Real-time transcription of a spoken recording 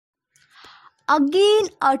again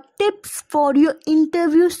a tips for your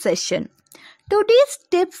interview session. Today's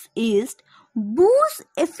tips is boost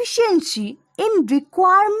efficiency in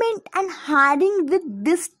requirement and hiring with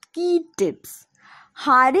these key tips.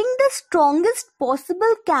 Hiring the strongest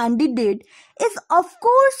possible candidate is of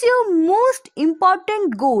course your most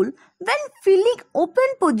important goal when filling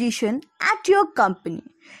open position at your company.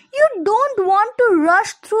 You don't want to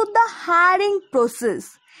rush through the hiring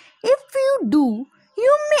process. If you do,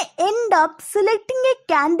 you may end up selecting a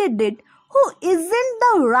candidate who isn't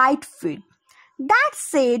the right fit. That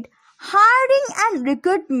said, hiring and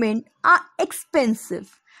recruitment are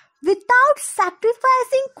expensive. Without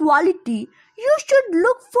sacrificing quality, you should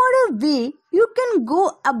look for a way you can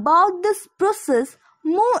go about this process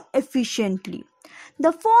more efficiently.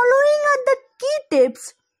 The following are the key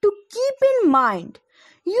tips to keep in mind.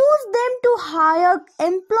 Use them to hire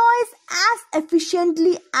employees as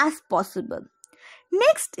efficiently as possible.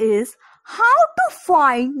 Next is how to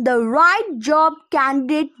find the right job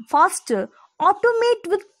candidate faster. Automate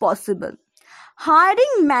with possible.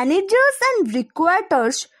 Hiring managers and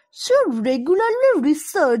recruiters should regularly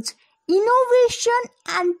research innovation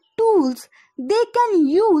and tools they can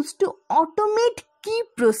use to automate key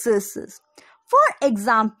processes. For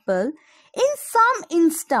example, in some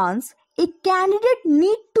instances, a candidate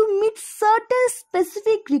needs to meet certain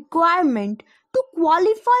specific requirements to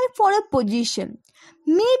qualify for a position.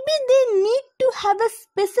 Maybe they need to have a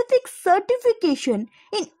specific certification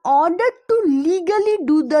in order to legally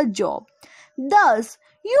do the job. Thus,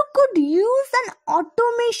 you could use an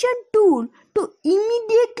automation tool to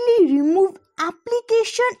immediately remove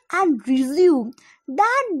application and resume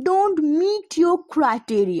that don't meet your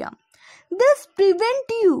criteria. This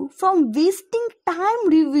prevents you from wasting time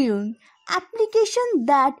reviewing applications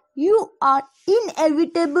that you are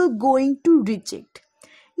inevitably going to reject.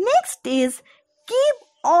 Next is keep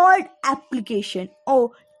old application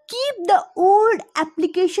or keep the old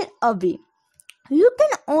application away. You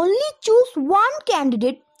can only choose one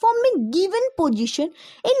candidate from a given position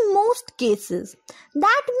in most cases.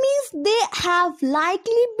 That means there have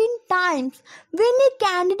likely been times when a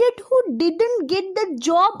candidate who didn't get the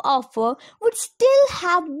job offer would still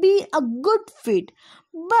have been a good fit,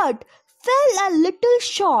 but fell a little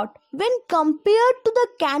short when compared to the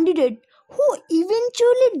candidate who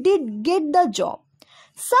eventually did get the job.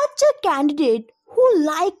 Such a candidate who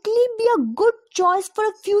likely be a good choice for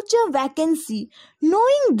a future vacancy.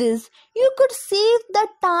 Knowing this, you could save the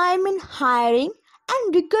time in hiring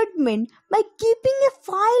and recruitment by keeping a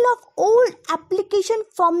file of old application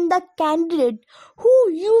from the candidate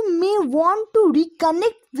who you may want to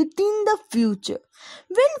reconnect within the future.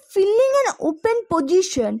 When filling an open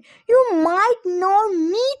position, you might not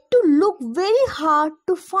need to look very hard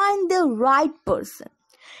to find the right person.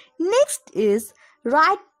 Next is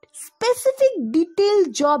write specific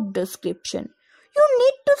detailed job description. You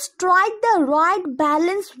need to strike the right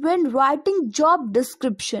balance when writing job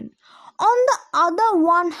description. On the other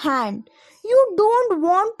one hand, you don't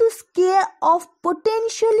want to scare off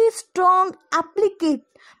potentially strong applicants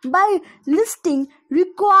by listing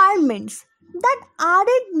requirements that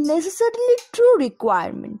aren't necessarily true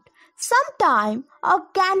requirements. Sometimes a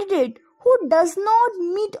candidate who does not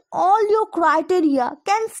meet all your criteria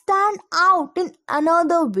can stand out in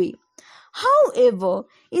another way. However,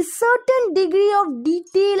 a certain degree of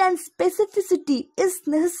detail and specificity is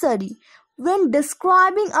necessary when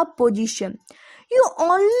describing a position. You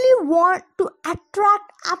only want to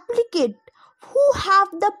attract applicants who have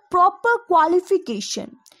the proper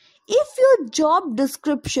qualification. If your job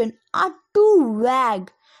description are too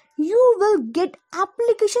vague, you will get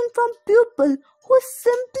application from people who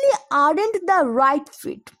simply aren't the right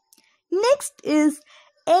fit. Next is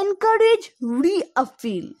encourage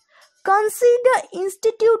reappeal. Consider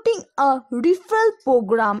instituting a referral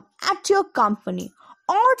program at your company.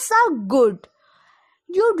 Odds are good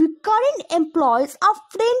your recurring employees are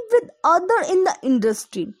friends with others in the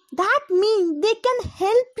industry. That means they can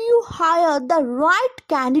help you hire the right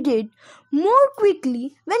candidate more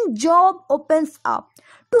quickly when job opens up.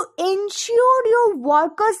 To ensure your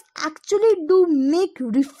workers actually do make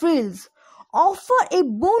referrals, offer a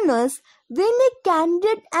bonus when a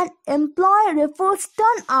candidate and employer refers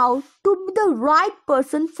turn out to be the right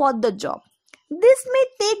person for the job. This may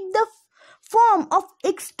take the form of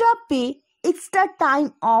extra pay, extra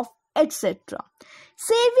time off, etc.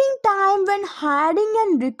 Saving time when hiring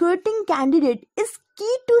and recruiting candidate is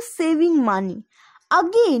key to saving money.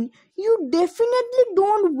 Again, you definitely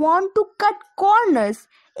don't want to cut corners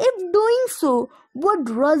if doing so would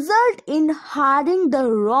result in hiring the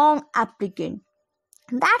wrong applicant.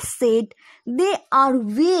 That said, they are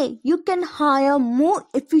way you can hire more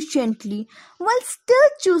efficiently while still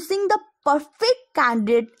choosing the perfect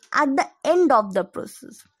candidate at the end of the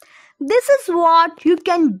process. This is what you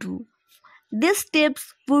can do. These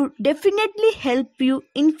tips will definitely help you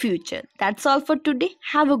in future. That's all for today.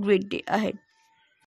 Have a great day ahead.